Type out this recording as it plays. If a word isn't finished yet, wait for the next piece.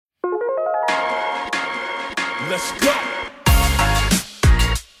Let's go.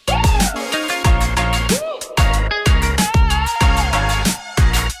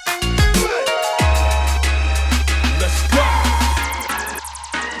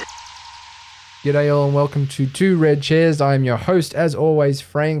 G'day all and welcome to Two Red Chairs. I am your host as always,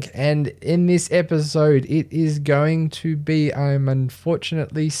 Frank, and in this episode it is going to be, I'm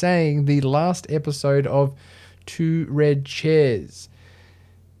unfortunately saying, the last episode of Two Red Chairs.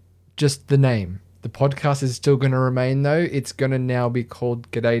 Just the name. The podcast is still going to remain though. It's going to now be called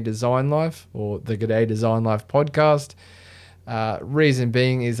G'day Design Life, or the G'day Design Life podcast. Reason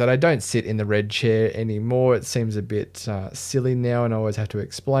being is that I don't sit in the red chair anymore. It seems a bit silly now and I always have to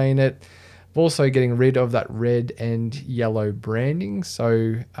explain it. Also getting rid of that red and yellow branding.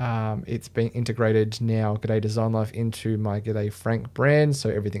 So it's been integrated now, G'day Design Life, into my G'day Frank brand. So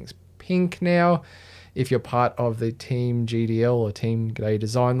everything's pink now. If you're part of the Team GDL or Team G'day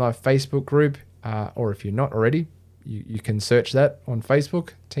Design Life Facebook group, or if you're not already, you can search that on Facebook,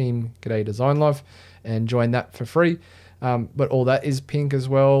 Team G'day Design Life, and join that for free. But all that is pink as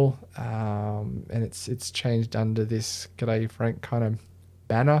well. And it's changed under this G'day Frank kind of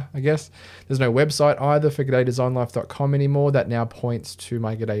banner, I guess. There's no website either for g'daydesignlife.com anymore. That now points to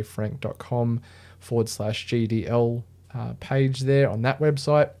my g'dayfrank.com/GDL page there on that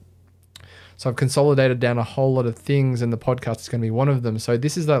website. So I've consolidated down a whole lot of things and the podcast is going to be one of them. So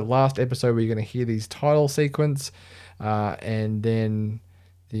this is the last episode where you're going to hear these title sequence and then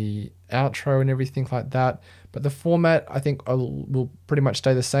the outro and everything like that. But the format, I think, will pretty much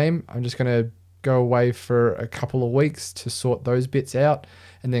stay the same. I'm just going to go away for a couple of weeks to sort those bits out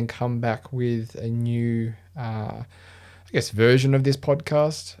and then come back with a new, version of this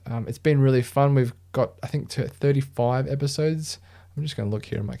podcast. It's been really fun. We've got, I think, 35 episodes. I'm just going to look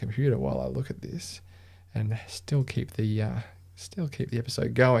here on my computer while I look at this and still keep the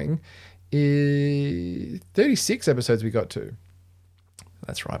episode going. 36 episodes we got to.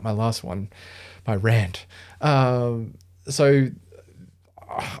 That's right, my last one, my rant. So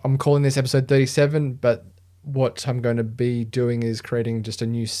I'm calling this episode 37, but what I'm going to be doing is creating just a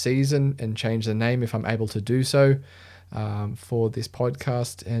new season and change the name if I'm able to do so for this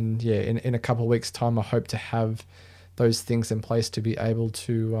podcast. And yeah, in a couple of weeks' time, I hope to have those things in place to be able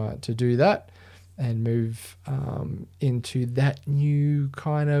to do that and move into that new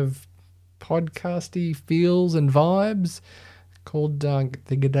kind of podcasty feels and vibes called the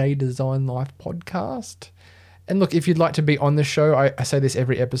G'day Design Life podcast. And look, if you'd like to be on the show, I say this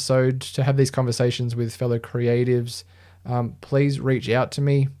every episode, to have these conversations with fellow creatives, please reach out to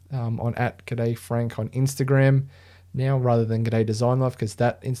me on @G'dayFrank on Instagram now rather than G'day Design Life, because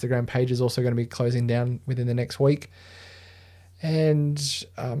that Instagram page is also going to be closing down within the next week. And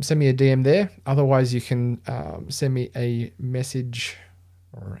send me a DM there. Otherwise, you can send me a message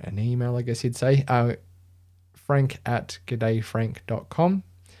or an email, I guess you'd say, frank@g'dayfrank.com.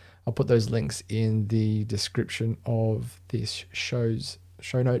 I'll put those links in the description of this show's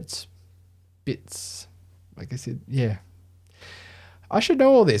show notes bits. Like I said, yeah. I should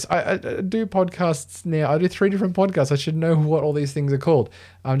know all this. I do podcasts now. I do 3 different podcasts. I should know what all these things are called.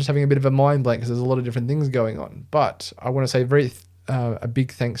 I'm just having a bit of a mind blank because there's a lot of different things going on. But I want to say a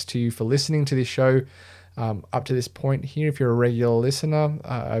big thanks to you for listening to this show up to this point here. If you're a regular listener,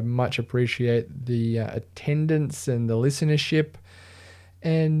 I much appreciate the attendance and the listenership.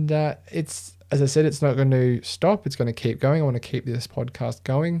 And it's, as I said, it's not going to stop. It's going to keep going. I want to keep this podcast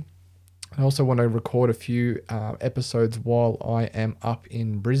going. I also want to record a few episodes while I am up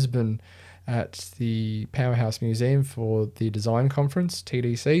in Brisbane at the Powerhouse Museum for the Design Conference,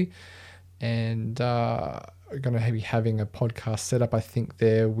 TDC. And we're going to be having a podcast set up, I think,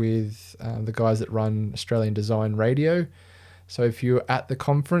 there with the guys that run Australian Design Radio. So if you're at the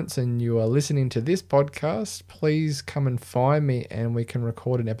conference and you are listening to this podcast, please come and find me and we can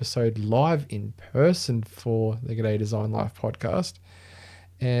record an episode live in person for the G'day Design Life podcast.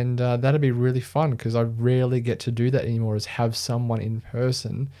 And that'd be really fun because I rarely get to do that anymore, is have someone in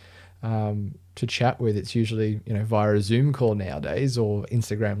person to chat with. It's usually, via a Zoom call nowadays or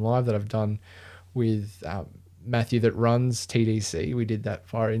Instagram Live that I've done with Matthew that runs TDC. We did that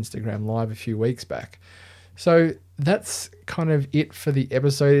via Instagram Live a few weeks back. So that's kind of it for the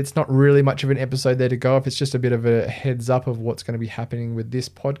episode. It's not really much of an episode there to go off. It's just a bit of a heads up of what's going to be happening with this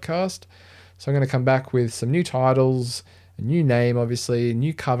podcast. So I'm going to come back with some new titles, a new name, obviously,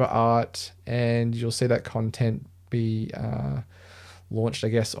 new cover art, and you'll see that content be launched, I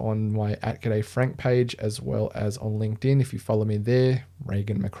guess, on my @G'dayFrank page as well as on LinkedIn. If you follow me there,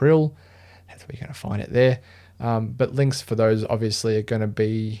 Reagan McCrill, that's where you're going to find it there. But links for those obviously are going to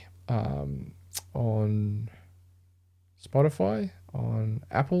be on Spotify, on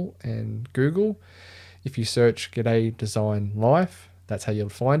Apple and Google. If you search G'day Design Life, that's how you'll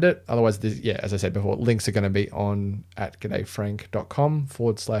find it. Otherwise, as I said before, links are going to be on at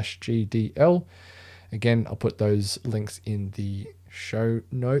g'dayfrank.com/GDL. Again, I'll put those links in the show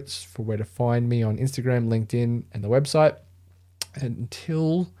notes for where to find me on Instagram, LinkedIn, and the website. And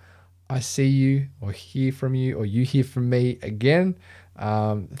until I see you or hear from you or you hear from me again,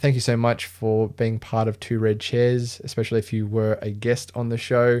 thank you so much for being part of Two Red Chairs, especially if you were a guest on the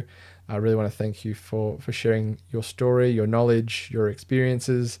show. I really want to thank you for sharing your story, your knowledge, your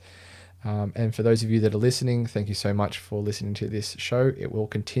experiences. And for those of you that are listening, thank you so much for listening to this show. It will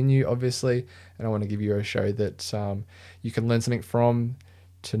continue, obviously, and I want to give you a show that you can learn something from,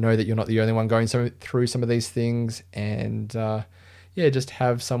 to know that you're not the only one going through some of these things, and just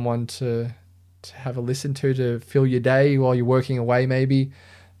have someone to have a listen to fill your day while you're working away maybe.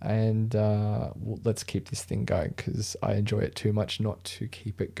 And let's keep this thing going, because I enjoy it too much not to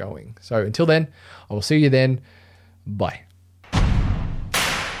keep it going. So until then, I will see you then. Bye.